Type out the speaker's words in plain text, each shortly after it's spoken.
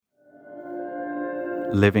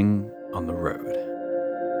Living on the road.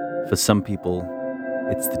 For some people,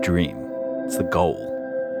 it's the dream, it's the goal.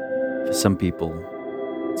 For some people,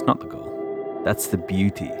 it's not the goal. That's the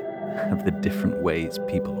beauty of the different ways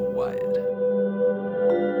people are wired.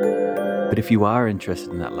 But if you are interested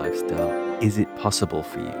in that lifestyle, is it possible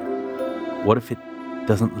for you? What if it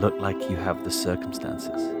doesn't look like you have the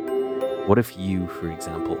circumstances? What if you, for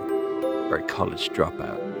example, are a college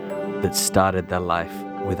dropout that started their life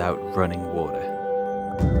without running water?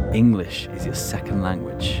 English is your second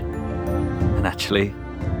language, and actually,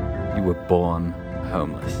 you were born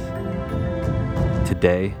homeless.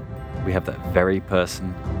 Today, we have that very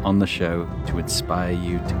person on the show to inspire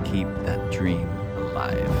you to keep that dream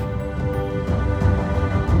alive.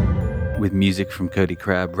 With music from Cody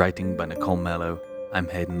Crabb, writing by Nicole Mello, I'm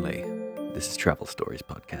Hayden Lee. This is Travel Stories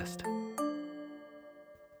Podcast.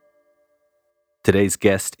 Today's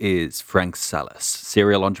guest is Frank Salas,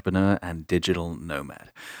 serial entrepreneur and digital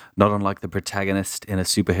nomad. Not unlike the protagonist in a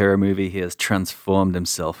superhero movie, he has transformed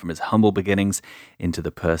himself from his humble beginnings into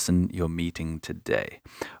the person you're meeting today,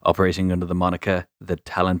 operating under the moniker The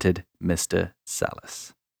Talented Mr.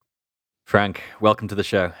 Salas. Frank, welcome to the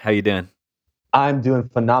show. How you doing? I'm doing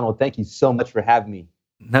phenomenal. Thank you so much for having me.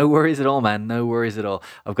 No worries at all, man. No worries at all.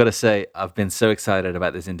 I've got to say, I've been so excited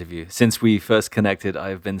about this interview. Since we first connected,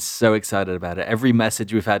 I've been so excited about it. Every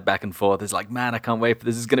message we've had back and forth is like, man, I can't wait for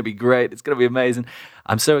this. It's going to be great. It's going to be amazing.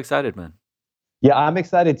 I'm so excited, man. Yeah, I'm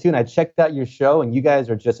excited too. And I checked out your show, and you guys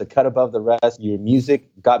are just a cut above the rest. Your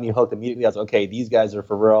music got me hooked immediately. I was like, okay, these guys are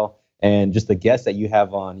for real. And just the guests that you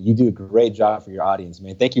have on, you do a great job for your audience,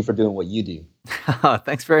 man. Thank you for doing what you do.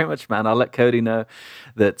 Thanks very much, man. I'll let Cody know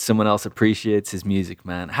that someone else appreciates his music,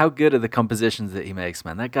 man. How good are the compositions that he makes,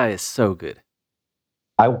 man? That guy is so good.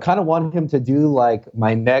 I kind of want him to do like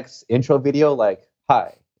my next intro video, like,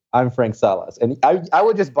 hi, I'm Frank Salas. And I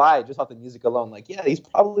would just buy it just off the music alone. Like, yeah, he's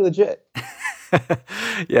probably legit.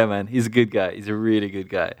 Yeah, man, he's a good guy. He's a really good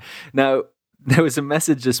guy. Now, there was a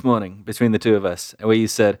message this morning between the two of us where you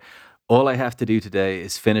said, all I have to do today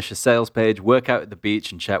is finish a sales page, work out at the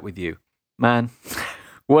beach, and chat with you. Man,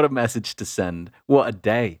 what a message to send. What a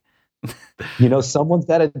day. You know, someone's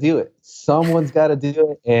got to do it. Someone's got to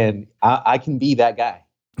do it. And I can be that guy.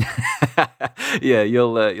 Yeah,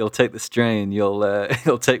 you'll take the strain.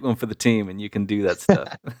 You'll take one for the team, and you can do that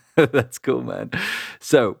stuff. That's cool, man.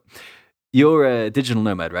 So you're a digital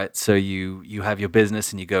nomad, right? So you have your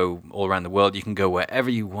business and you go all around the world. You can go wherever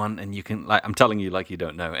you want, and you can, like, I'm telling you like you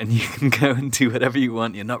don't know, and you can go and do whatever you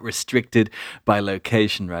want. You're not restricted by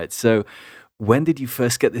location, right? So when did you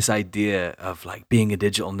first get this idea of like being a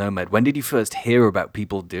digital nomad? When did you first hear about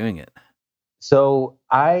people doing it? So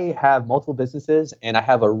I have multiple businesses, and I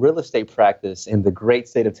have a real estate practice in the great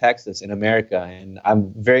state of Texas in America. And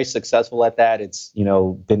I'm very successful at that. It's,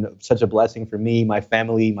 been such a blessing for me, my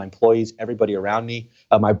family, my employees, everybody around me.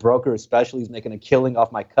 My broker especially is making a killing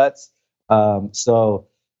off my cuts. So,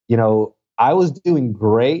 I was doing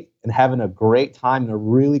great and having a great time in a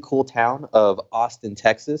really cool town of Austin,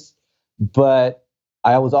 Texas. But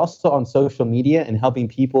I was also on social media and helping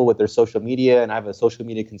people with their social media. And I have a social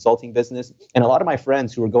media consulting business. And a lot of my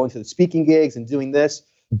friends who were going to the speaking gigs and doing this,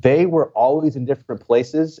 they were always in different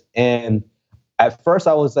places. And at first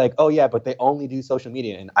I was like, oh yeah, but they only do social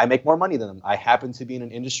media and I make more money than them. I happen to be in an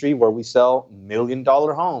industry where we sell $1 million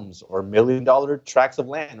homes or $1 million tracts of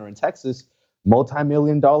land, or in Texas,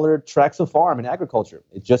 multi-million-dollar tracts of farm and agriculture.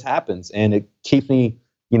 It just happens. And it keeps me,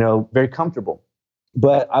 very comfortable.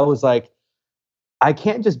 But I was like, I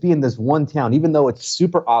can't just be in this one town, even though it's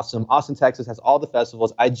super awesome. Austin, Texas has all the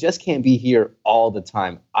festivals. I just can't be here all the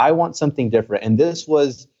time. I want something different. And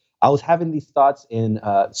I was having these thoughts in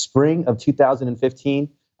spring of 2015.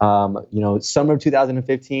 Summer of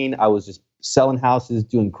 2015, I was just selling houses,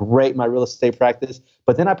 doing great in my real estate practice.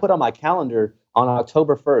 But then I put on my calendar on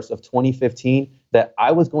October 1st of 2015 that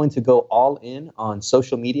I was going to go all in on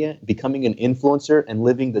social media, becoming an influencer and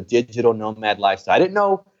living the digital nomad lifestyle. I didn't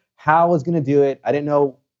know how I was going to do it. I didn't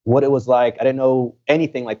know what it was like. I didn't know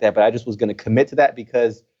anything like that, but I just was going to commit to that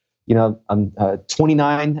because, I'm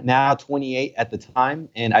 29 now, 28 at the time.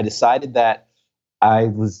 And I decided that I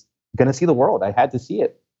was going to see the world. I had to see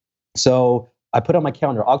it. So I put on my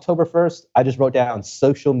calendar, October 1st, I just wrote down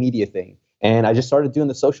social media thing. And I just started doing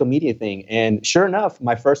the social media thing. And sure enough,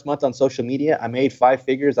 my first month on social media, I made 5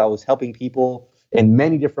 figures. I was helping people in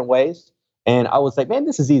many different ways. And I was like, man,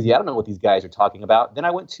 this is easy. I don't know what these guys are talking about. Then I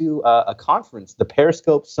went to a conference, the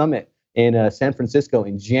Periscope Summit in San Francisco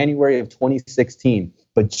in January of 2016.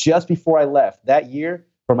 But just before I left that year,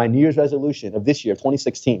 for my New Year's resolution of this year,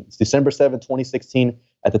 2016, it's December 7th, 2016,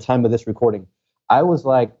 at the time of this recording, I was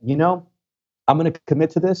like, I'm going to commit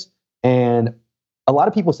to this. And a lot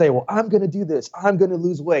of people say, well, I'm going to do this. I'm going to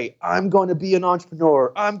lose weight. I'm going to be an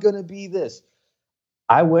entrepreneur. I'm going to be this.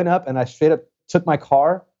 I went up and I straight up took my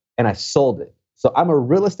car and I sold it. So I'm a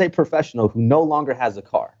real estate professional who no longer has a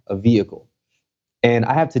car, a vehicle. And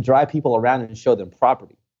I have to drive people around and show them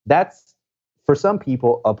property. That's, for some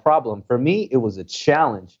people, a problem. For me, it was a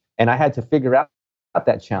challenge. And I had to figure out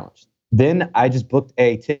that challenge. Then I just booked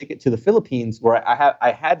a ticket to the Philippines, where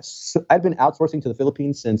I'd been outsourcing to the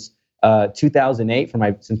Philippines since 2008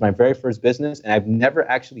 since my very first business, and I've never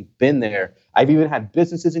actually been there. I've even had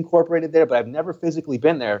businesses incorporated there, but I've never physically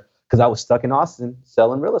been there because I was stuck in Austin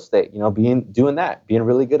selling real estate. Being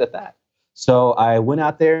really good at that. So I went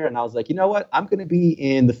out there and I was like, you know what? I'm going to be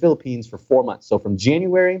in the Philippines for 4 months. So from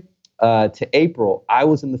January to April, I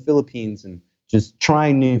was in the Philippines and just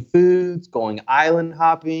trying new foods, going island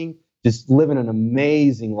hopping, just living an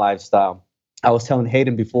amazing lifestyle. I was telling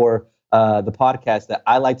Hayden before the podcast that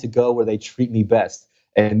I like to go where they treat me best.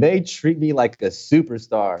 And they treat me like a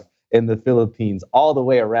superstar in the Philippines all the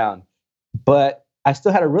way around. But I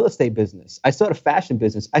still had a real estate business. I still had a fashion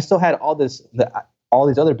business. I still had all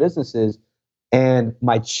these other businesses. And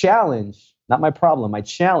my challenge, not my problem, my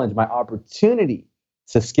challenge, my opportunity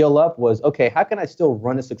to scale up was, okay, how can I still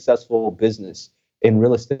run a successful business in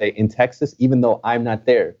real estate in Texas, even though I'm not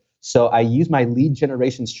there? So I use my lead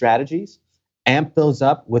generation strategies, amp those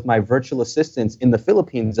up with my virtual assistants in the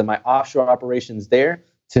Philippines and my offshore operations there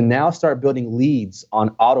to now start building leads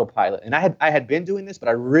on autopilot. And I had been doing this, but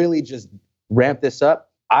I really just ramped this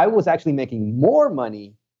up. I was actually making more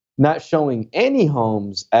money not showing any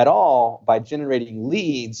homes at all by generating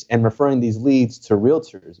leads and referring these leads to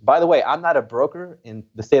realtors. By the way, I'm not a broker in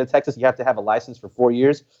the state of Texas. You have to have a license for 4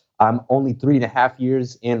 years. I'm only 3.5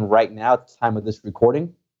 years in right now at the time of this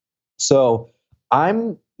recording. So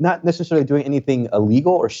I'm not necessarily doing anything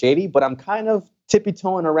illegal or shady, but I'm kind of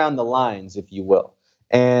tippy-toeing around the lines, if you will.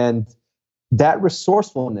 And that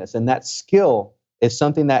resourcefulness and that skill is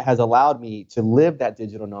something that has allowed me to live that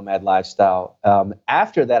digital nomad lifestyle.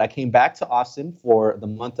 After that, I came back to Austin for the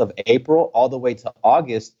month of April all the way to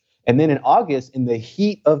August. And then in August, in the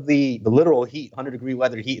heat of the literal heat, 100-degree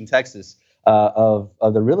weather heat in Texas of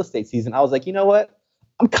the real estate season, I was like, you know what?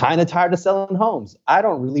 I'm kind of tired of selling homes. I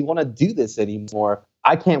don't really want to do this anymore.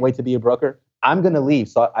 I can't wait to be a broker. I'm going to leave.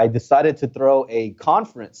 So I decided to throw a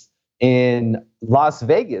conference in Las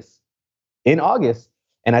Vegas in August.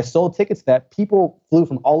 And I sold tickets that people flew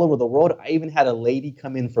from all over the world. I even had a lady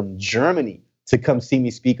come in from Germany to come see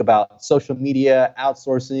me speak about social media,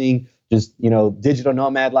 outsourcing, just, digital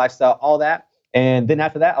nomad lifestyle, all that. And then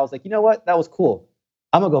after that, I was like, you know what? That was cool.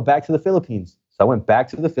 I'm going to go back to the Philippines. So I went back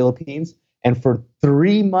to the Philippines. And for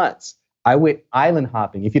 3 months, I went island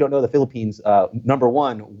hopping. If you don't know the Philippines, number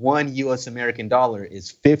one US American dollar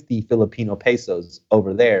is 50 Filipino pesos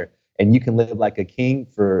over there. And you can live like a king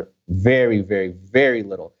for very, very, very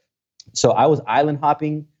little. So I was island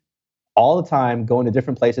hopping all the time, going to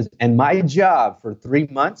different places. And my job for 3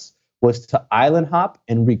 months was to island hop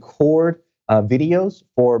and record videos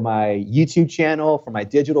for my YouTube channel, for my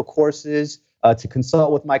digital courses, to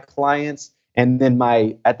consult with my clients. And then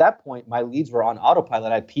at that point, my leads were on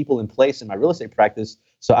autopilot. I had people in place in my real estate practice.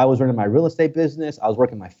 So I was running my real estate business. I was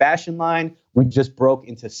working my fashion line. We just broke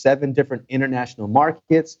into 7 different international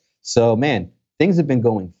markets. So, man, things have been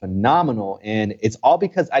going phenomenal. And it's all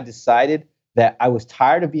because I decided that I was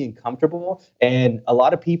tired of being comfortable. And a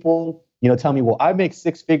lot of people, tell me, well, I make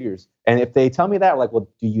 6 figures. And if they tell me that, like, well,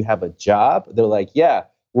 do you have a job? They're like, yeah.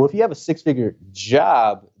 Well, if you have a 6-figure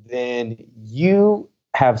job, then you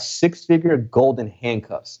have 6-figure golden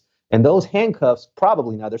handcuffs. And those handcuffs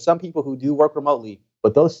probably, now there's some people who do work remotely,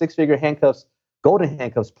 but those 6-figure handcuffs, golden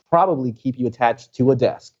handcuffs, probably keep you attached to a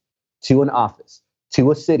desk, to an office,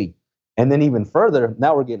 to a city. And then even further,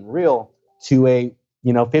 now we're getting real, to a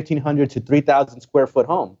 1,500 to 3,000 square foot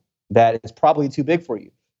home that is probably too big for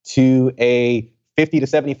you, to a $50,000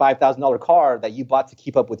 to $75,000 car that you bought to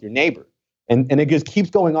keep up with your neighbor. And it just keeps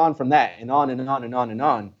going on from that and on and on and on and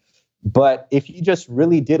on. But if you just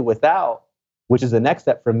really did without, which is the next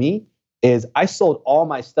step for me, is I sold all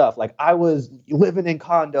my stuff. Like I was living in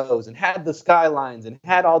condos and had the skylines and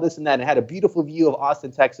had all this and that and had a beautiful view of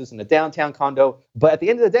Austin, Texas and a downtown condo. But at the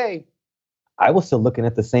end of the day, I was still looking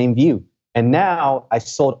at the same view. And now I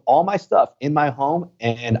sold all my stuff in my home,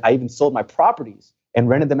 and I even sold my properties and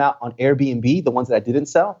rented them out on Airbnb, the ones that I didn't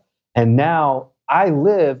sell. And now I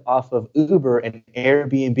live off of Uber and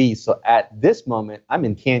Airbnb. So at this moment, I'm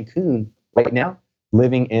in Cancun right now,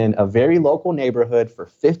 living in a very local neighborhood for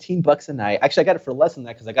 $15 a night. Actually, I got it for less than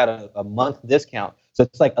that because I got a month discount. So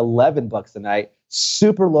it's like $11 a night,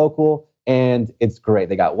 super local, and it's great.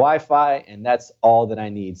 They got Wi-Fi, and that's all that I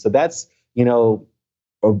need. So that's,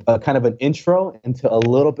 a kind of an intro into a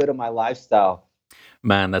little bit of my lifestyle.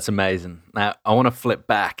 Man, that's amazing. Now, I want to flip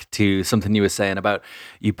back to something you were saying about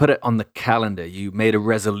you put it on the calendar. You made a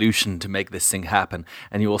resolution to make this thing happen,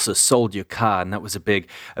 and you also sold your car, and that was a big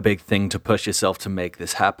thing to push yourself to make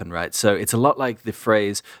this happen, right? So it's a lot like the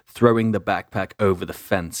phrase throwing the backpack over the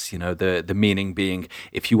fence. You know, the meaning being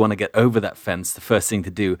if you want to get over that fence, the first thing to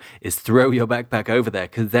do is throw your backpack over there,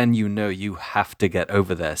 because then you know you have to get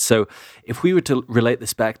over there. So if we were to relate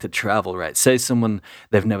this back to travel, right? Say someone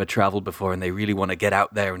they've never traveled before and they really want to get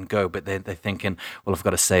out there and go, but they're thinking, well, I've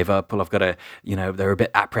got to save up. Well, I've got to, they're a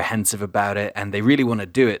bit apprehensive about it and they really want to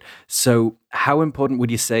do it. So how important would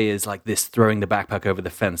you say is like this throwing the backpack over the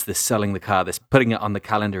fence, this selling the car, this putting it on the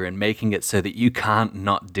calendar and making it so that you can't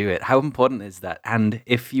not do it? How important is that? And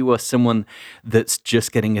if you are someone that's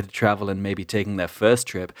just getting into travel and maybe taking their first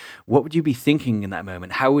trip, what would you be thinking in that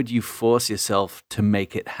moment? How would you force yourself to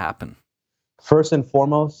make it happen? First and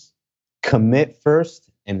foremost, commit first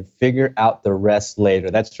and figure out the rest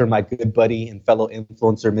later. That's for my good buddy and fellow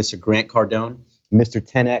influencer, Mr. Grant Cardone, Mr.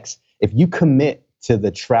 10X. If you commit to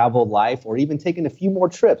the travel life or even taking a few more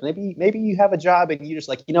trips, maybe you have a job and you're just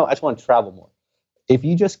like, I just want to travel more. If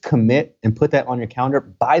you just commit and put that on your calendar,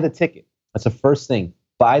 buy the ticket. That's the first thing.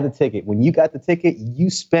 Buy the ticket. When you got the ticket,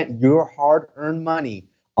 you spent your hard-earned money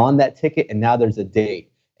on that ticket, and now there's a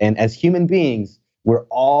date. And as human beings, we're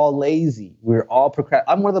all lazy. We're all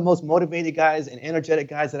I'm one of the most motivated guys and energetic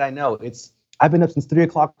guys that I know. I've been up since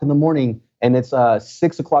 3:00 in the morning, and it's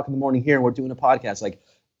 6:00 in the morning here, and we're doing a podcast. Like,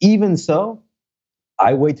 even so,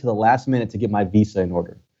 I wait to the last minute to get my visa in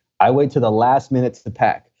order. I wait to the last minute to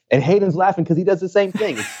pack. And Hayden's laughing because he does the same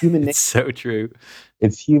thing. It's human nature. It's so true.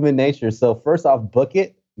 It's human nature. So first off, book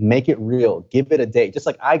it, make it real, give it a date. Just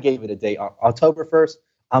like I gave it a date. On October 1st,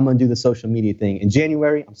 I'm gonna do the social media thing. In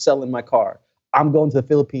January, I'm selling my car. I'm going to the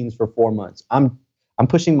Philippines for 4 months. I'm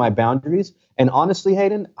pushing my boundaries. And honestly,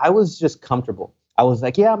 Hayden, I was just comfortable. I was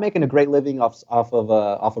like, yeah, I'm making a great living off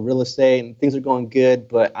of real estate and things are going good,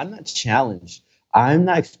 but I'm not challenged. I'm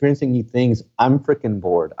not experiencing new things. I'm freaking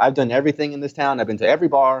bored. I've done everything in this town. I've been to every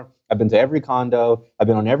bar. I've been to every condo. I've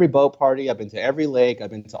been on every boat party. I've been to every lake.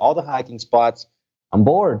 I've been to all the hiking spots. I'm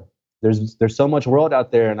bored. There's so much world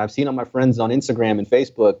out there, and I've seen all my friends on Instagram and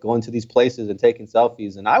Facebook going to these places and taking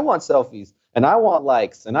selfies, and I want selfies, and I want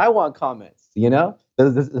likes, and I want comments.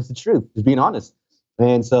 That's the truth. Just being honest,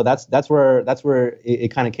 and so that's where it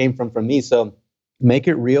kind of came from me. So make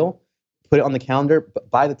it real, put it on the calendar, but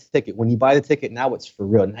buy the ticket. When you buy the ticket, now it's for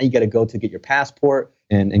real. Now you got to go to get your passport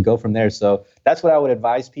and go from there. So that's what I would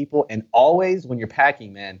advise people. And always when you're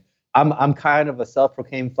packing, man. I'm kind of a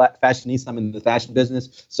self-proclaimed fashionista. I'm in the fashion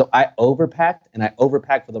business. So I overpacked, and I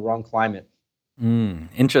overpacked for the wrong climate.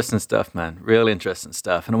 Interesting stuff, man. Real interesting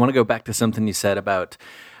stuff. And I want to go back to something you said about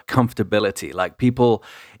comfortability. Like, people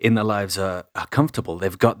in their lives are comfortable.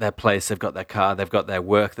 They've got their place, they've got their car, they've got their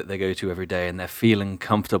work that they go to every day, and they're feeling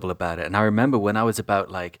comfortable about it. And I remember when I was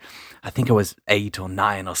about I think I was 8 or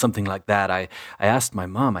 9 or something like that, I asked my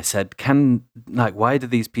mom, I said, why do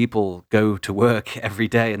these people go to work every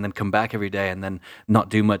day and then come back every day and then not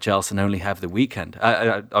do much else and only have the weekend?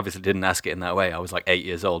 I obviously didn't ask it in that way. I was like 8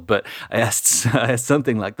 years old, but I asked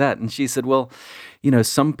something like that. And she said, well,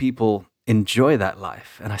 some people enjoy that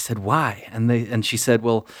life. And I said, why? And she said,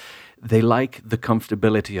 well, they like the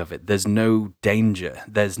comfortability of it. There's no danger.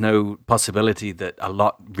 There's no possibility that a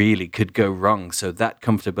lot really could go wrong. So that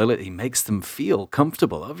comfortability makes them feel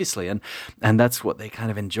comfortable, obviously. And that's what they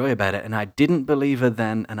kind of enjoy about it. And I didn't believe her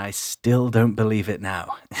then, and I still don't believe it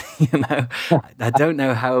now. I don't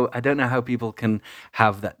know how people can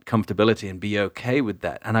have that comfortability and be okay with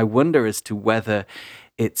that. And I wonder as to whether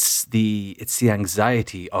it's the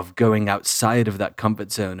anxiety of going outside of that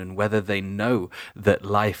comfort zone, and whether they know that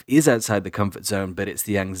life is outside the comfort zone, but it's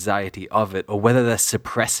the anxiety of it, or whether they're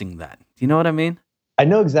suppressing that. Do you know what I mean? I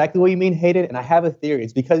know exactly what you mean, Hayden, and I have a theory.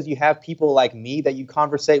 It's because you have people like me that you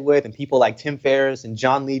conversate with, and people like Tim Ferriss and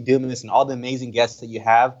John Lee Dumas and all the amazing guests that you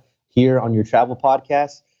have here on your travel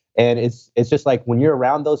podcast. And it's just like when you're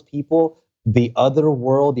around those people, the other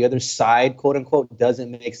world, the other side, quote unquote, doesn't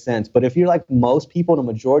make sense. But if you're like most people, the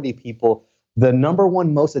majority of people, the number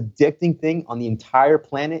one most addicting thing on the entire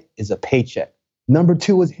planet is a paycheck. Number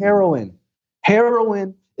 2 is heroin.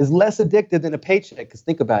 Heroin is less addictive than a paycheck, because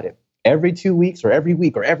think about it. Every 2 weeks or every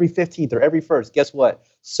week or every 15th or every 1st, guess what?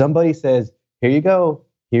 Somebody says, here you go.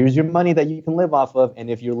 Here's your money that you can live off of. And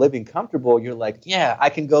if you're living comfortable, you're like, yeah, I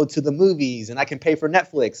can go to the movies, and I can pay for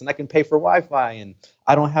Netflix, and I can pay for Wi-Fi, and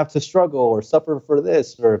I don't have to struggle or suffer for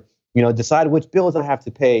this, or, decide which bills I have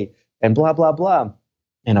to pay, and blah, blah, blah.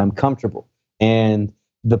 And I'm comfortable. And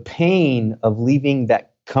the pain of leaving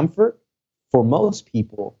that comfort for most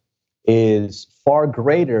people is far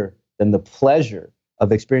greater than the pleasure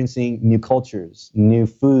of experiencing new cultures, new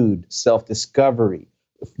food, self-discovery,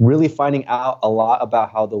 really finding out a lot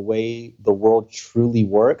about how the way the world truly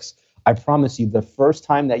works. I promise you, the first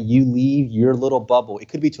time that you leave your little bubble, it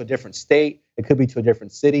could be to a different state, it could be to a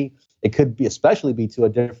different city, it could be especially be to a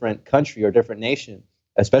different country or different nation,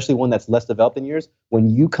 especially one that's less developed than yours. When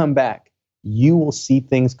you come back, you will see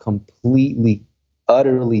things completely,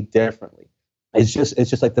 utterly differently. It's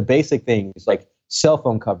just like the basic things like cell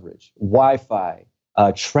phone coverage, Wi-Fi,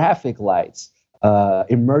 traffic lights,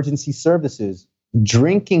 emergency services,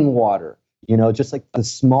 drinking water, just like the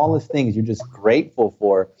smallest things you're just grateful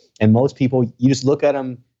for. And most people, you just look at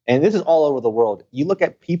them, and this is all over the world. You look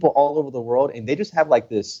at people all over the world and they just have like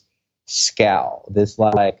this scowl, this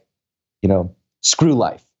like, screw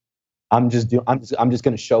life. I'm just going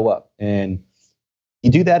to show up. And you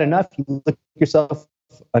do that enough, you look at yourself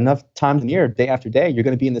enough times in the year, day after day, you're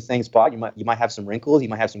going to be in the same spot. You might have some wrinkles, you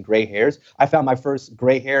might have some gray hairs. I found my first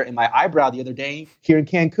gray hair in my eyebrow the other day here in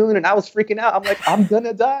Cancun, and I was freaking out. I'm like, I'm going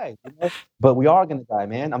to die. But we are going to die,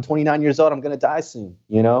 man. I'm 29 years old. I'm going to die soon.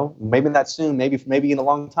 Maybe not soon, maybe in a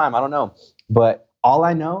long time. I don't know. But all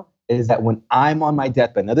I know is that when I'm on my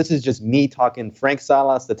deathbed, now this is just me talking, Frank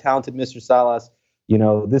Salas, the talented Mr. Salas.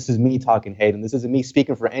 This is me talking, Hayden. This isn't me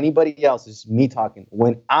speaking for anybody else. It's me talking.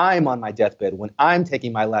 When I'm on my deathbed, when I'm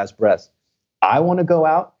taking my last breaths, I want to go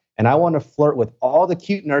out and I want to flirt with all the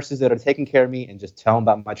cute nurses that are taking care of me and just tell them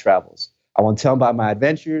about my travels. I want to tell them about my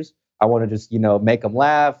adventures. I want to just, make them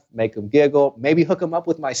laugh, make them giggle, maybe hook them up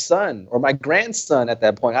with my son or my grandson at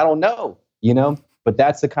that point. I don't know, but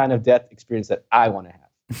that's the kind of death experience that I want to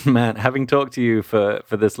have. Man, having talked to you for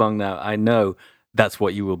this long now, I know that's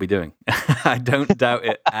what you will be doing. I don't doubt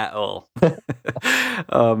it at all.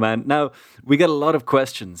 Oh, man. Now, we get a lot of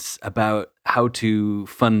questions about how to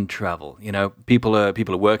fund travel. People are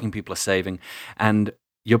working, people are saving, and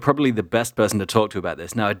you're probably the best person to talk to about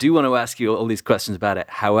this. Now, I do want to ask you all these questions about it.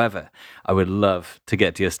 However, I would love to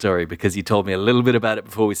get to your story because you told me a little bit about it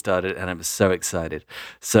before we started, and I'm so excited.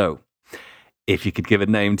 So, if you could give a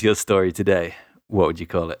name to your story today, what would you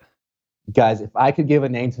call it? Guys, if I could give a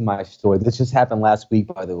name to my story, this just happened last week,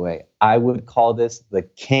 by the way, I would call this the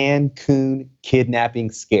Cancun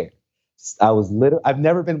kidnapping scare. I've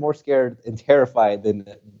never been more scared and terrified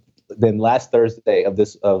than last Thursday of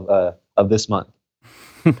this month.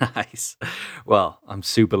 Nice. Well, I'm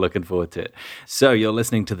super looking forward to it. So you're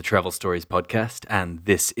listening to the Travel Stories podcast, and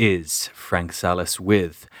this is Frank Salas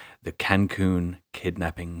with the Cancun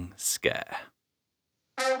kidnapping scare.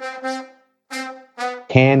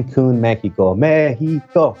 Cancun, Mexico.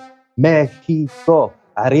 Mexico, Mexico.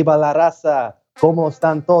 Arriba la raza. ¿Cómo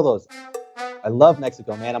están todos? I love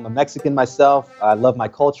Mexico, man. I'm a Mexican myself. I love my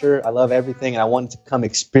culture. I love everything. And I wanted to come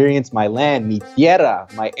experience my land, mi tierra,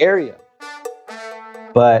 my area.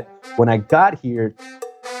 But when I got here,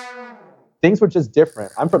 things were just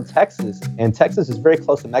different. I'm from Texas, and Texas is very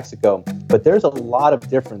close to Mexico, but there's a lot of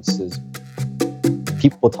differences.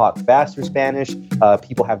 People talk faster Spanish.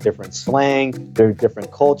 People have different slang. There are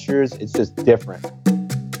different cultures. It's just different.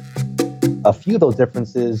 A few of those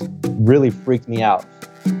differences really freaked me out.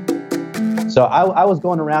 So I was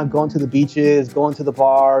going around, going to the beaches, going to the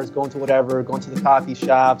bars, going to whatever, going to the coffee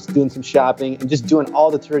shops, doing some shopping, and just doing all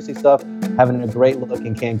the touristy stuff, having a great look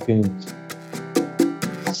in Cancun.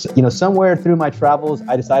 So, somewhere through my travels,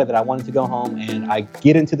 I decided that I wanted to go home, and I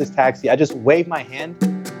get into this taxi. I just wave my hand.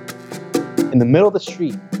 In the middle of the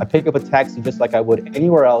street, I pick up a taxi just like I would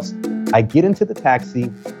anywhere else. I get into the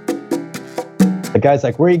taxi. The guy's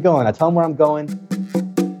like, "Where are you going?" I tell him where I'm going.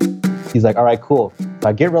 He's like, "All right, cool." So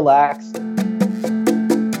I get relaxed.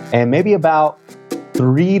 And maybe about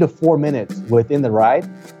 3 to 4 minutes within the ride,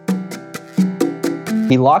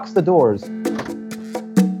 he locks the doors.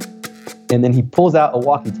 And then he pulls out a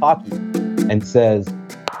walkie-talkie and says,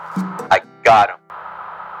 "I got him."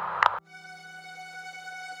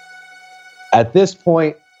 At this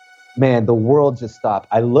point, man, the world just stopped.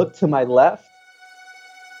 I looked to my left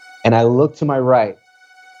and I looked to my right.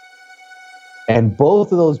 And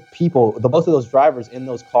both of those drivers in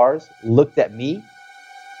those cars looked at me,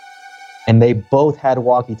 and they both had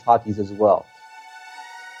walkie-talkies as well.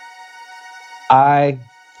 I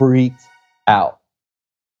freaked out.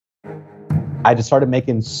 I just started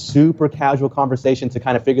making super casual conversation to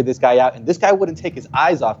kind of figure this guy out. And this guy wouldn't take his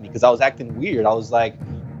eyes off me because I was acting weird. I was like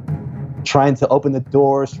trying to open the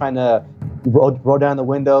doors, trying to roll down the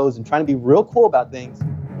windows, and trying to be real cool about things,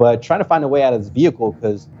 but trying to find a way out of this vehicle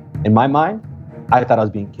because in my mind, I thought I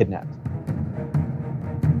was being kidnapped.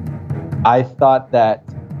 I thought that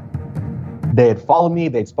They had followed me.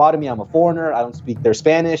 They'd spotted me. I'm a foreigner. I don't speak their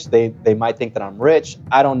Spanish. They might think that I'm rich.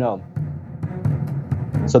 I don't know.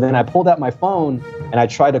 So then I pulled out my phone and I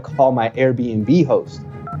tried to call my Airbnb host.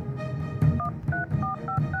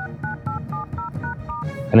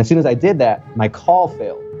 And as soon as I did that, my call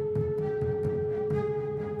failed.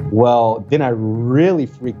 Well, then I really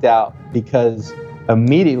freaked out because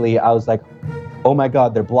immediately I was like, oh my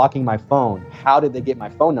God, they're blocking my phone. How did they get my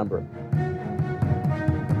phone number?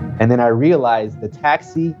 And then I realized the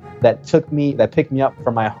taxi that picked me up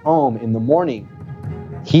from my home in the morning,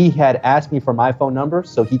 he had asked me for my phone number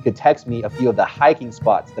so he could text me a few of the hiking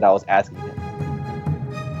spots that I was asking him.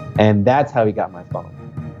 And that's how he got my phone.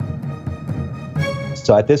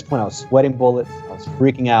 So at this point, I was sweating bullets. I was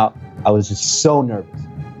freaking out. I was just so nervous.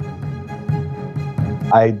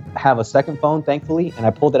 I have a second phone, thankfully, and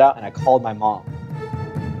I pulled it out and I called my mom.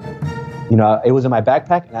 You know, it was in my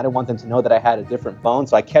backpack and I didn't want them to know that I had a different phone.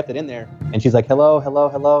 So I kept it in there and she's like, hello, hello,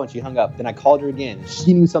 hello. And she hung up. Then I called her again.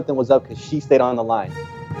 She knew something was up because she stayed on the line.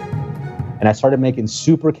 And I started making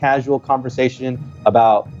super casual conversation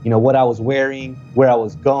about, you know, what I was wearing, where I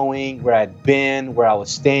was going, where I'd been, where I was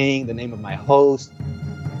staying, the name of my host,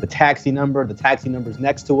 the taxi numbers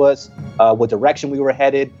next to us, what direction we were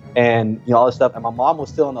headed, and, you know, all this stuff. And my mom was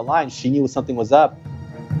still on the line. She knew something was up.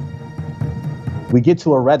 We get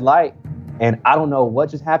to a red light and I don't know what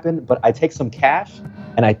just happened, but I take some cash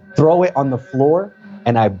and I throw it on the floor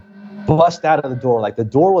and I bust out of the door. Like the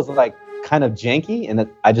door was like kind of janky and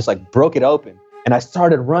I just like broke it open and I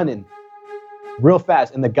started running real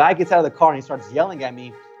fast. And the guy gets out of the car and he starts yelling at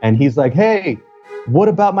me and he's like, hey, what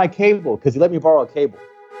about my cable? Because he let me borrow a cable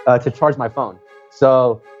to charge my phone.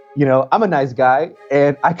 So, you know, I'm a nice guy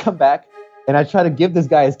and I come back and I try to give this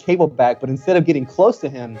guy his cable back, but instead of getting close to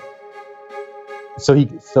him, so he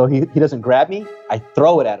doesn't grab me, I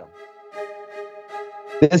throw it at him.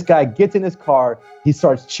 This guy gets in his car, he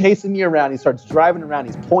starts chasing me around, he starts driving around,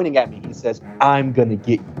 he's pointing at me, he says, I'm gonna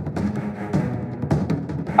get you.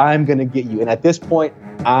 I'm gonna get you. And at this point,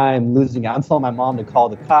 I'm losing it. I'm telling my mom to call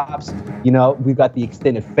the cops. You know, we've got the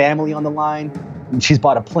extended family on the line. She's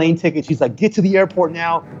bought a plane ticket. She's like, get to the airport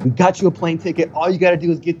now. We got you a plane ticket. All you gotta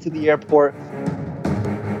do is get to the airport.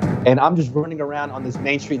 And I'm just running around on this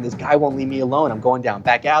main street and this guy won't leave me alone. I'm going down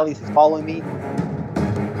back alleys. He's following me.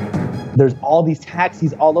 There's all these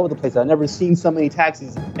taxis all over the place. I've never seen so many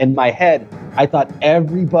taxis. In my head, I thought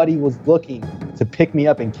everybody was looking to pick me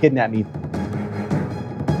up and kidnap me.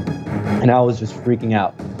 And I was just freaking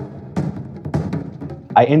out.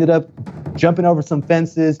 I ended up jumping over some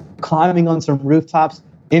fences, climbing on some rooftops,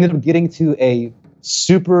 ended up getting to a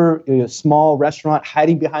super small restaurant,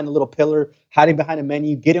 hiding behind a little pillar, hiding behind a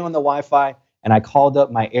menu, getting on the Wi-Fi, and I called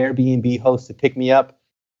up my Airbnb host to pick me up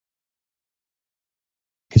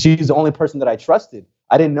because she's the only person that I trusted.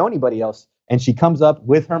 I didn't know anybody else. And she comes up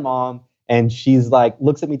with her mom and she's like,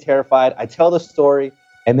 looks at me terrified. I tell the story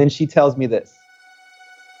and then she tells me this.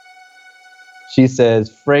 She says,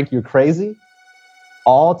 Frank, you're crazy.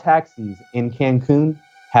 All taxis in Cancun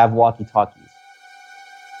have walkie-talkies.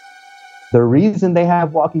 The reason they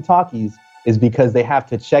have walkie-talkies is because they have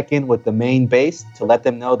to check in with the main base to let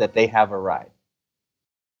them know that they have a ride.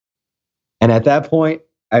 And at that point,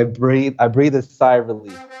 I breathed a sigh of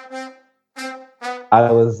relief.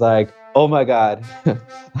 I was like, oh my God,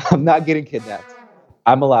 I'm not getting kidnapped.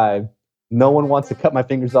 I'm alive. No one wants to cut my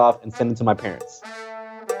fingers off and send them to my parents.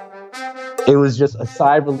 It was just a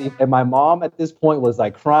sigh of relief. And my mom at this point was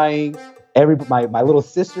like crying. My little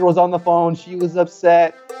sister was on the phone. She was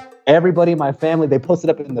upset. Everybody in my family, they posted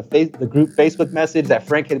up in the group Facebook message that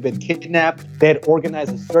Frank had been kidnapped. They had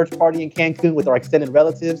organized a search party in Cancun with our extended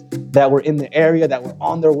relatives that were in the area, that were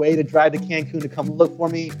on their way to drive to Cancun to come look for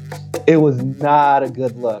me. It was not a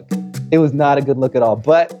good look. It was not a good look at all.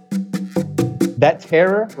 But that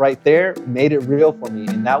terror right there made it real for me.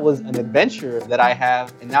 And that was an adventure that I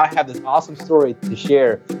have. And now I have this awesome story to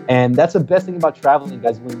share. And that's the best thing about traveling,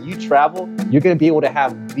 guys. When you travel, you're going to be able to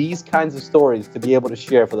have these kinds of stories to be able to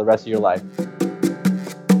share for the rest of your life.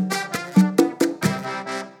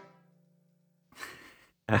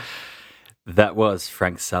 That was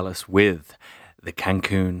Frank Salas with the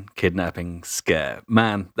Cancun kidnapping scare.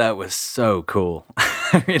 Man, that was so cool.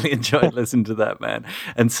 I really enjoyed listening to that, man.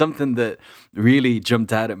 And something that really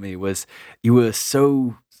jumped out at me was you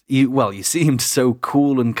seemed so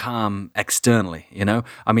cool and calm externally, you know?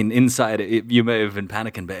 I mean, inside you may have been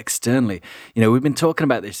panicking, but externally, you know, we've been talking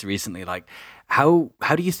about this recently. Like, how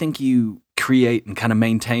do you think you create and kind of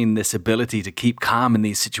maintain this ability to keep calm in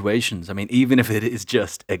these situations? I mean, even if it is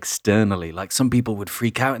just externally, like some people would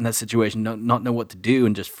freak out in that situation, not know what to do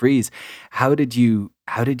and just freeze. How did you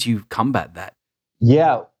combat that?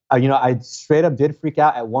 Yeah, I straight up did freak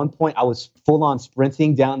out. At one point, I was full on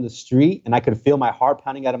sprinting down the street and I could feel my heart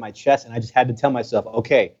pounding out of my chest. And I just had to tell myself,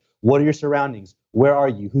 okay, what are your surroundings? Where are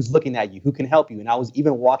you? Who's looking at you? Who can help you? And I was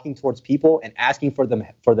even walking towards people and asking for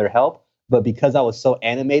their help. But because I was so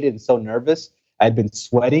animated and so nervous, I'd been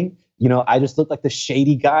sweating. I just looked like the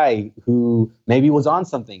shady guy who maybe was on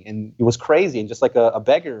something and it was crazy and just like a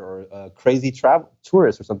beggar or a crazy travel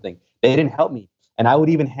tourist or something. They didn't help me. And I would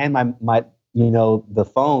even hand my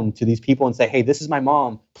the phone to these people and say, hey, this is my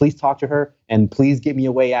mom. Please talk to her and please get me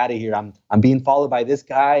a way out of here. I'm being followed by this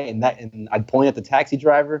guy and I'd point at the taxi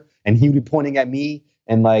driver and he would be pointing at me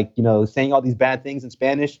and saying all these bad things in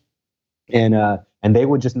Spanish. And they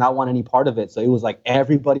would just not want any part of it. So it was like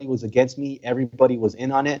everybody was against me. Everybody was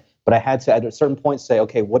in on it. But I had to, at a certain point, say,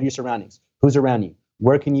 okay, what are your surroundings? Who's around you?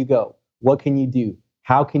 Where can you go? What can you do?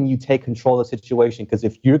 How can you take control of the situation? Because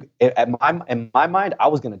in my mind, I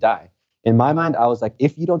was going to die. In my mind, I was like,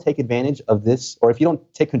 if you don't take advantage of this, or if you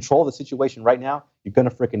don't take control of the situation right now, you're going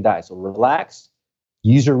to freaking die. So relax,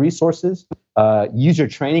 use your resources, use your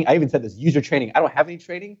training. I even said this, use your training. I don't have any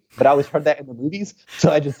training, but I always heard that in the movies.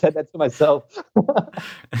 So I just said that to myself.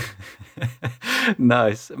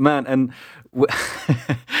 Nice, man.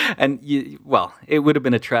 And well, it would have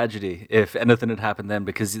been a tragedy if anything had happened then,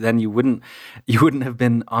 because then you wouldn't have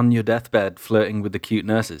been on your deathbed flirting with the cute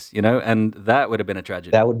nurses, and that would have been a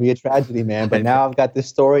tragedy. That would be a tragedy, man. But now I've got this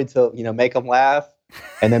story to, make them laugh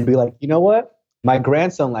and then be like, you know what? My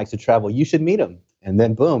grandson likes to travel. You should meet him. And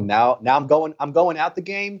then boom, now I'm going out the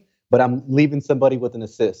game, but I'm leaving somebody with an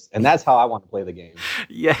assist. And that's how I want to play the game.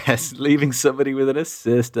 Yes, leaving somebody with an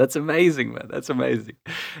assist. That's amazing, man. That's amazing.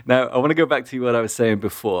 Now, I want to go back to what I was saying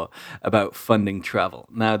before about funding travel.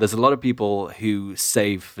 Now, there's a lot of people who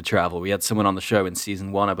save for travel. We had someone on the show in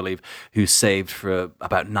season 1, I believe, who saved for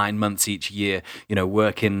about 9 months each year,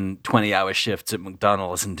 working 20-hour shifts at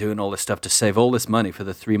McDonald's and doing all this stuff to save all this money for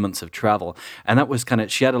the 3 months of travel. And that was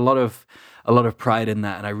she had a lot of pride in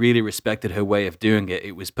that, and I really respected her way of doing it.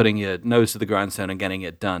 It was putting your nose to the grindstone and getting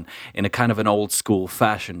it done in a kind of an old school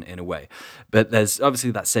fashion in a way. But there's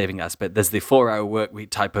obviously that saving aspect. There's the 4-hour work week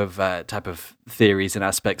type of theories and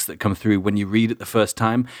aspects that come through when you read it the first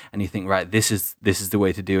time and you think, right, this is the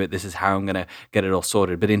way to do it. This is how I'm going to get it all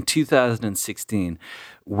sorted. But in 2016,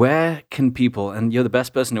 where can people, and you're the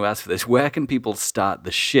best person to ask for this, where can people start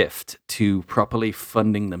the shift to properly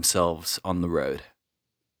funding themselves on the road?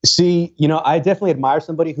 See, I definitely admire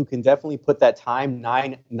somebody who can definitely put that time,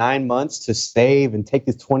 nine months to save and take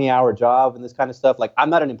this 20-hour job and this kind of stuff. Like, I'm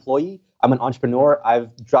not an employee. I'm an entrepreneur.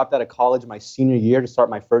 I've dropped out of college my senior year to start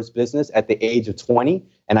my first business at the age of 20,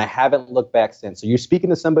 and I haven't looked back since. So you're speaking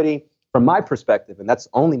to somebody from my perspective, and that's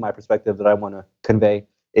only my perspective that I want to convey,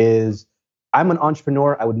 is I'm an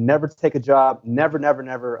entrepreneur. I would never take a job. Never, never,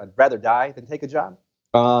 never. I'd rather die than take a job.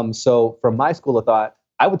 So from my school of thought,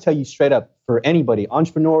 I would tell you straight up, for anybody,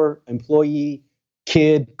 entrepreneur, employee,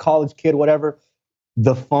 kid, college kid, whatever,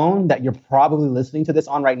 the phone that you're probably listening to this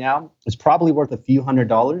on right now is probably worth a few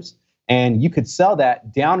 $100s. And you could sell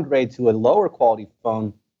that, downgrade to a lower quality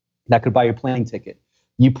phone that could buy your plane ticket.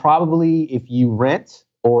 You probably, if you rent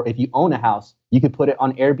or if you own a house, you could put it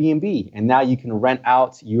on Airbnb. And now you can rent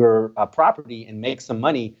out your property and make some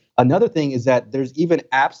money. Another thing is that there's even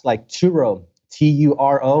apps like Turo,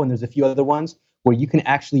 Turo, and there's a few other ones where you can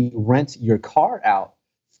actually rent your car out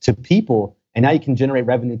to people, and now you can generate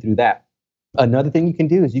revenue through that. Another thing you can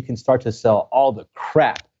do is you can start to sell all the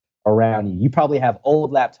crap around you. You probably have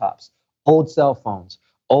old laptops, old cell phones,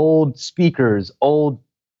 old speakers, old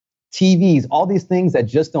TVs, all these things that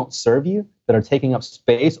just don't serve you, that are taking up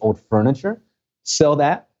space, old furniture. Sell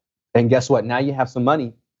that, and guess what? Now you have some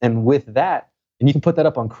money, and with that, and you can put that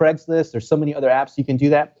up on Craigslist. There's so many other apps you can do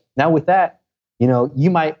that. Now with that, you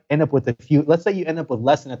might end up with let's say you end up with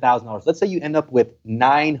less than $1,000. Let's say you end up with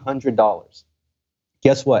 $900.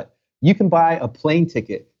 Guess what? You can buy a plane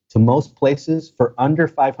ticket to most places for under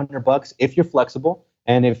 $500 if you're flexible.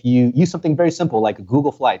 And if you use something very simple like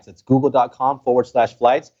Google Flights, it's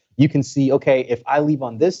google.com/flights. You can see, okay, if I leave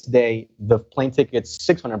on this day, the plane ticket's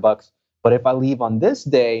 $600. But if I leave on this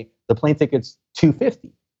day, the plane ticket's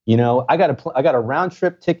 $250. I got a round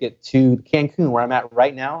trip ticket to Cancun, where I'm at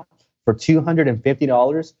right now, for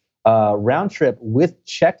 $250, round trip with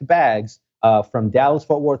checked bags from Dallas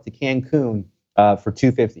Fort Worth to Cancun for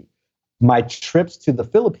 $250. My trips to the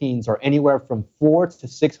Philippines are anywhere from $400 to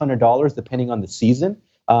 $600 depending on the season,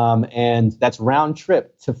 and that's round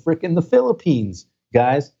trip to freaking the Philippines,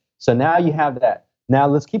 guys. So now you have that. Now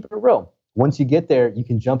let's keep it real. Once you get there, you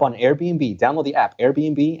can jump on Airbnb, download the app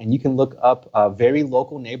Airbnb, and you can look up very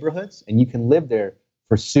local neighborhoods, and you can live there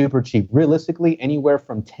for super cheap. Realistically, anywhere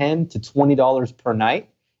from $10 to $20 per night.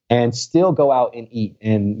 and still go out and eat.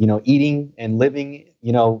 And, eating and living,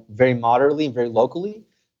 very moderately, very locally,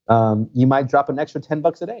 you might drop an extra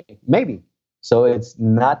 $10 a day, maybe. So it's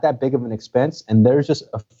not that big of an expense. And there's just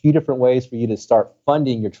a few different ways for you to start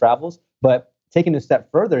funding your travels. But taking a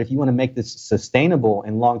step further, if you want to make this sustainable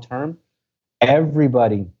and long term,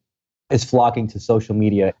 everybody is flocking to social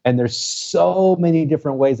media. And there's so many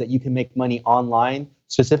different ways that you can make money online,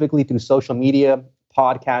 specifically through social media,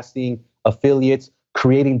 podcasting, affiliates,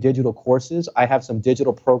 creating digital courses. I have some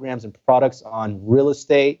digital programs and products on real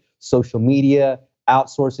estate, social media,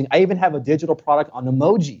 outsourcing. I even have a digital product on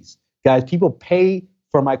emojis. Guys, people pay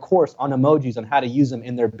for my course on emojis on how to use them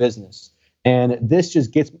in their business. And this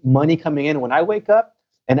just gets money coming in. When I wake up,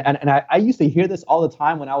 and I used to hear this all the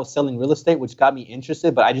time when I was selling real estate, which got me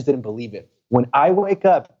interested, but I just didn't believe it. When I wake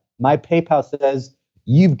up, my PayPal says,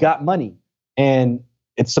 you've got money. And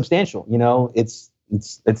it's substantial,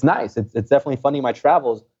 it's nice. It's definitely funding my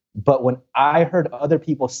travels. But when I heard other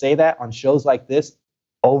people say that on shows like this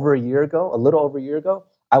a little over a year ago,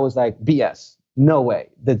 I was like, BS. No way.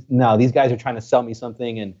 No, these guys are trying to sell me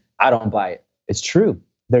something and I don't buy it. It's true.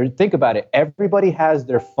 Think about it. Everybody has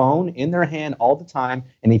their phone in their hand all the time.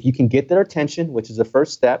 And if you can get their attention, which is the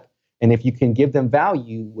first step, and if you can give them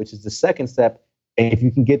value, which is the second step, and if you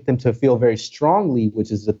can get them to feel very strongly,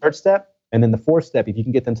 which is the third step, and then the fourth step, if you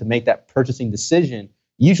can get them to make that purchasing decision,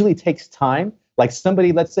 usually takes time. Like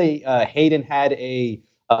somebody, let's say Hayden had a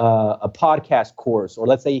podcast course, or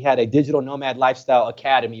let's say he had a digital nomad lifestyle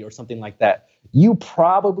academy or something like that. You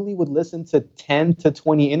probably would listen to 10 to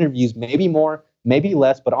 20 interviews, maybe more, maybe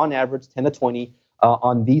less, but on average, 10 to 20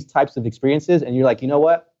 on these types of experiences. And you're like, you know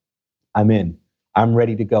what? I'm in. I'm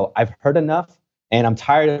ready to go. I've heard enough. And I'm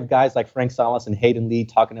tired of guys like Frank Salas and Hayden Lee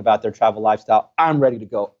talking about their travel lifestyle. I'm ready to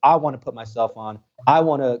go. I want to put myself on. I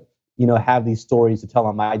want to, have these stories to tell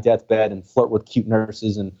on my deathbed and flirt with cute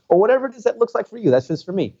nurses or whatever it is that looks like for you. That's just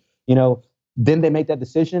for me. Then they make that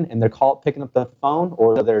decision and they're picking up the phone,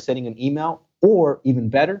 or they're sending an email, or even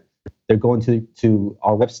better, they're going to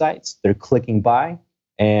our websites, they're clicking buy,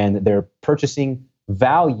 and they're purchasing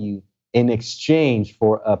value in exchange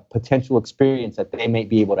for a potential experience that they may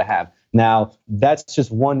be able to have. Now, that's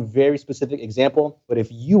just one very specific example, but if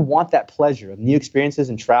you want that pleasure of new experiences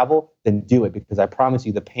and travel, then do it, because I promise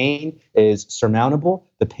you the pain is surmountable,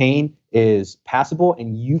 the pain is passable,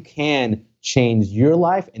 and you can change your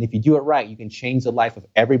life. And if you do it right, you can change the life of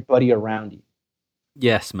everybody around you.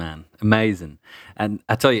 Yes, man. Amazing. And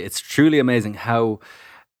I tell you, it's truly amazing how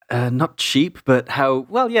not cheap, but how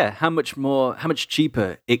much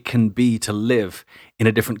cheaper it can be to live in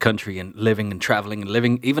a different country and living and traveling and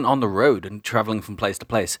living even on the road and traveling from place to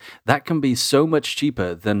place. That can be so much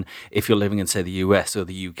cheaper than if you're living in, say, the US or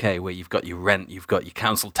the UK, where you've got your rent, you've got your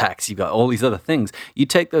council tax, you've got all these other things. You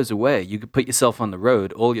take those away, you could put yourself on the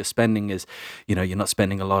road. All your spending is, you're not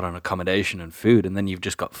spending a lot on accommodation and food, and then you've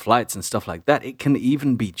just got flights and stuff like that. It can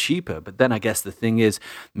even be cheaper. But then I guess the thing is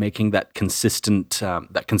making that consistent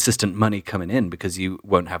money coming in, because you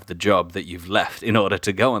won't have the job that you've left in order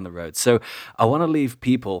to go on the road. So I want to leave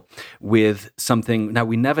people with something. Now,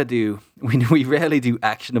 we rarely do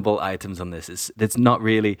actionable items on this. It's not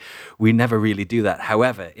really, we never really do that.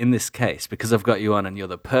 However, in this case, because I've got you on and you're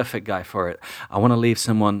the perfect guy for it, I want to leave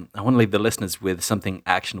the listeners with something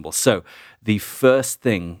actionable. So the first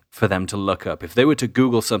thing for them to look up, if they were to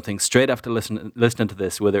Google something straight after listening to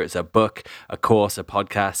this, whether it's a book, a course, a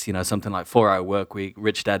podcast, something like 4-Hour Workweek,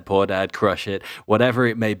 Rich Dad, Poor Dad, Crush It, whatever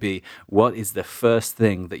it may be, what is the first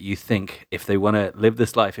thing that you think, if they want to live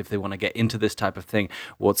this life, if they want to get into this type of thing,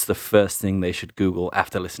 what's the first thing they should Google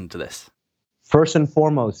after listening to this? First and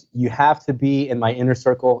foremost, you have to be in my inner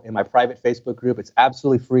circle, in my private Facebook group. It's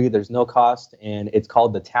absolutely free. There's no cost. And it's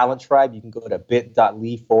called the Talent Tribe. You can go to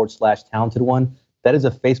bit.ly/talented one. That is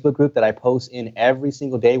a Facebook group that I post in every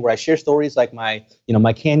single day, where I share stories like my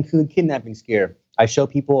Cancun kidnapping scare. I show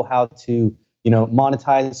people how to,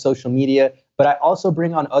 monetize social media, but I also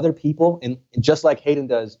bring on other people, and just like Hayden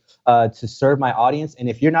does, to serve my audience. And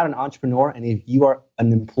if you're not an entrepreneur, and if you are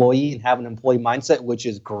an employee and have an employee mindset, which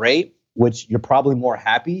is great, which you're probably more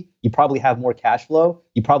happy, you probably have more cash flow,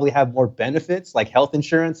 you probably have more benefits like health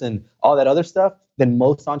insurance and all that other stuff than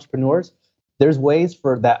most entrepreneurs. There's ways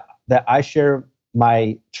for that I share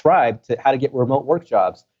my tribe to how to get remote work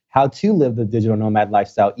jobs, how to live the digital nomad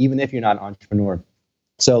lifestyle, even if you're not an entrepreneur.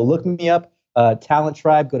 So look me up, Talent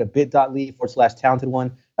Tribe, go to bit.ly/talented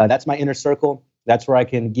one. That's my inner circle. That's where I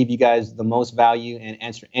can give you guys the most value and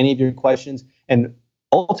answer any of your questions, and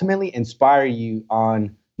ultimately inspire you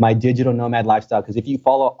on my digital nomad lifestyle. Because if you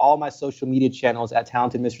follow all my social media channels at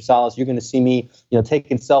Talented Mr. Salas, you're going to see me,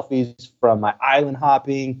 taking selfies from my island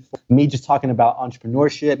hopping, me just talking about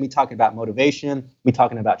entrepreneurship, me talking about motivation, me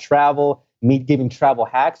talking about travel, me giving travel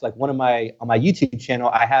hacks. Like on my YouTube channel,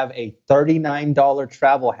 I have a $39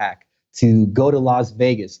 travel hack to go to Las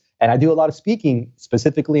Vegas. And I do a lot of speaking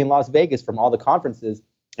specifically in Las Vegas from all the conferences.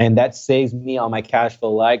 And that saves me on my cash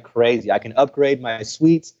flow like crazy. I can upgrade my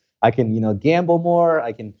suites. I can, gamble more.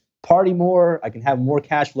 I can party more. I can have more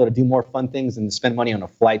cash flow to do more fun things and spend money on a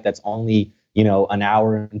flight that's only, an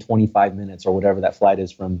hour and 25 minutes or whatever that flight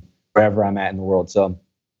is from wherever I'm at in the world. So,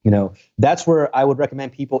 that's where I would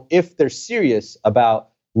recommend people, if they're serious about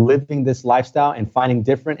living this lifestyle and finding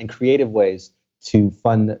different and creative ways to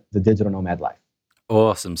fund the digital nomad life.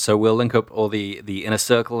 Awesome. So we'll link up all the inner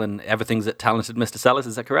circle and everything's at Talented Mr. Salas.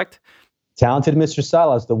 Is that correct? Talented Mr.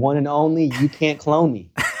 Salas, the one and only. You can't clone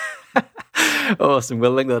me. Awesome.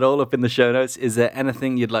 We'll link that all up in the show notes. Is there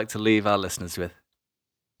anything you'd like to leave our listeners with?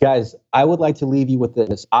 Guys, I would like to leave you with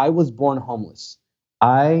this. I was born homeless.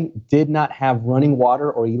 I did not have running water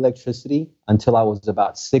or electricity until I was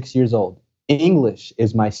about 6 years old. English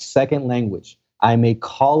is my second language. I'm a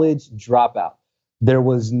college dropout. There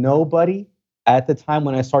was nobody at the time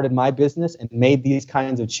when I started my business and made these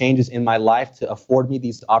kinds of changes in my life to afford me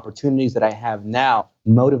these opportunities that I have now,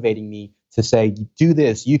 motivating me to say, do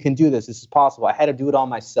this, you can do this, this is possible. I had to do it all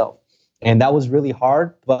myself. And that was really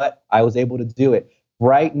hard, but I was able to do it.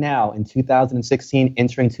 Right now in 2016,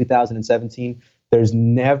 entering 2017, there's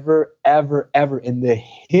never, ever, ever in the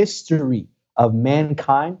history of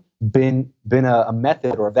mankind been a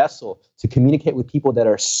method or a vessel to communicate with people that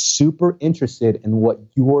are super interested in what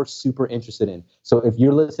you're super interested in. So if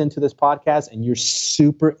you're listening to this podcast and you're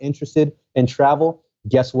super interested in travel,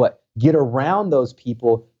 guess what? Get around those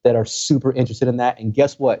people that are super interested in that. And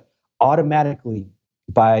guess what? Automatically,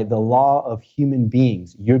 by the law of human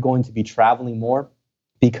beings, you're going to be traveling more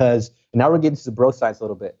because, now we're getting to the bro science a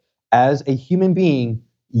little bit. As a human being,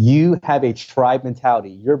 you have a tribe mentality.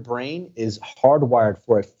 Your brain is hardwired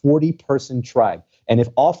for a 40-person tribe. And if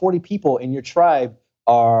all 40 people in your tribe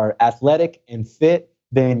are athletic and fit,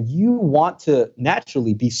 then you want to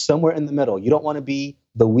naturally be somewhere in the middle. You don't want to be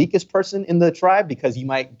the weakest person in the tribe because you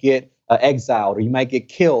might get exiled or you might get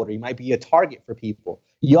killed or you might be a target for people.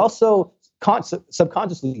 You also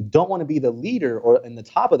subconsciously don't want to be the leader or in the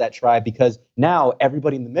top of that tribe because now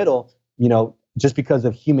everybody in the middle, just because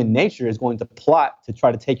of human nature, is going to plot to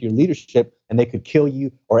try to take your leadership, and they could kill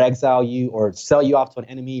you or exile you or sell you off to an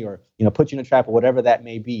enemy or put you in a trap or whatever that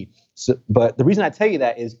may be. So, but the reason I tell you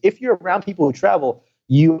that is if you're around people who travel,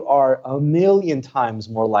 you are a million times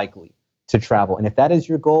more likely to travel. And if that is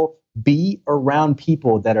your goal, be around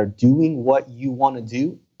people that are doing what you want to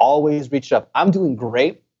do. Always reach up. I'm doing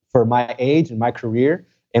great for my age and my career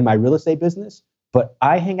and my real estate business. But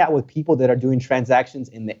I hang out with people that are doing transactions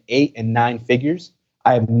in the 8 and 9 figures.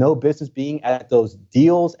 I have no business being at those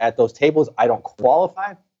deals, at those tables. I don't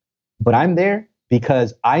qualify, but I'm there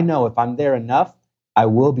because I know if I'm there enough, I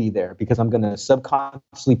will be there because I'm going to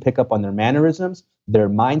subconsciously pick up on their mannerisms, their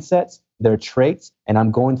mindsets, their traits, and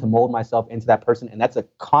I'm going to mold myself into that person. And that's a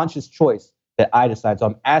conscious choice that I decide. So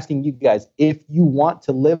I'm asking you guys, if you want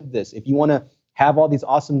to live this, if you want to have all these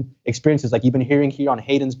awesome experiences like you've been hearing here on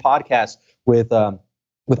Hayden's podcast, with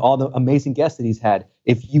all the amazing guests that he's had,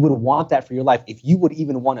 if you would want that for your life, if you would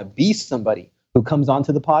even want to be somebody who comes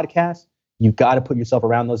onto the podcast, you've got to put yourself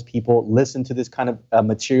around those people, listen to this kind of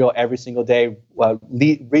material every single day,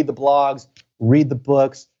 read the blogs, read the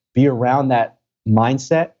books, be around that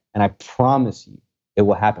mindset, and I promise you it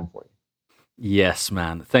will happen for you. Yes,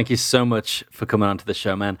 man. Thank you so much for coming onto the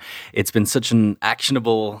show, man. It's been such an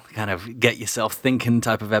actionable kind of get yourself thinking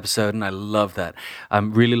type of episode, and I love that.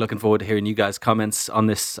 I'm really looking forward to hearing you guys' comments on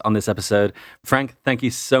this episode. Frank, thank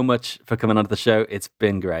you so much for coming onto the show. It's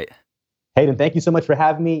been great. Hayden, thank you so much for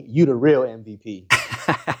having me. You the real MVP.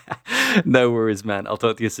 No worries, man. I'll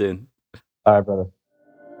talk to you soon. All right, brother.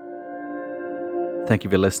 Thank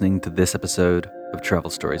you for listening to this episode of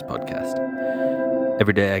Travel Stories Podcast.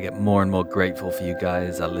 Every day I get more and more grateful for you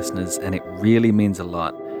guys, our listeners, and it really means a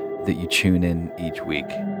lot that you tune in each week.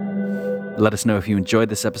 Let us know if you enjoyed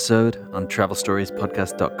this episode on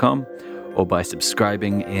travelstoriespodcast.com or by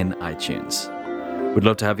subscribing in iTunes. We'd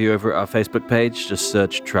love to have you over at our Facebook page. Just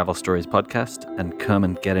search Travel Stories Podcast and come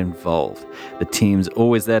and get involved. The team's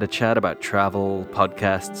always there to chat about travel,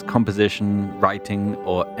 podcasts, composition, writing,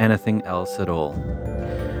 or anything else at all.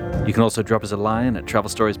 You can also drop us a line at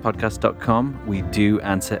travelstoriespodcast.com. We do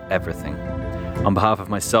answer everything. On behalf of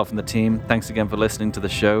myself and the team, thanks again for listening to the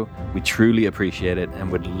show. We truly appreciate it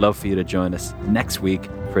and would love for you to join us next week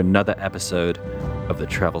for another episode of the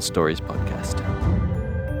Travel Stories podcast.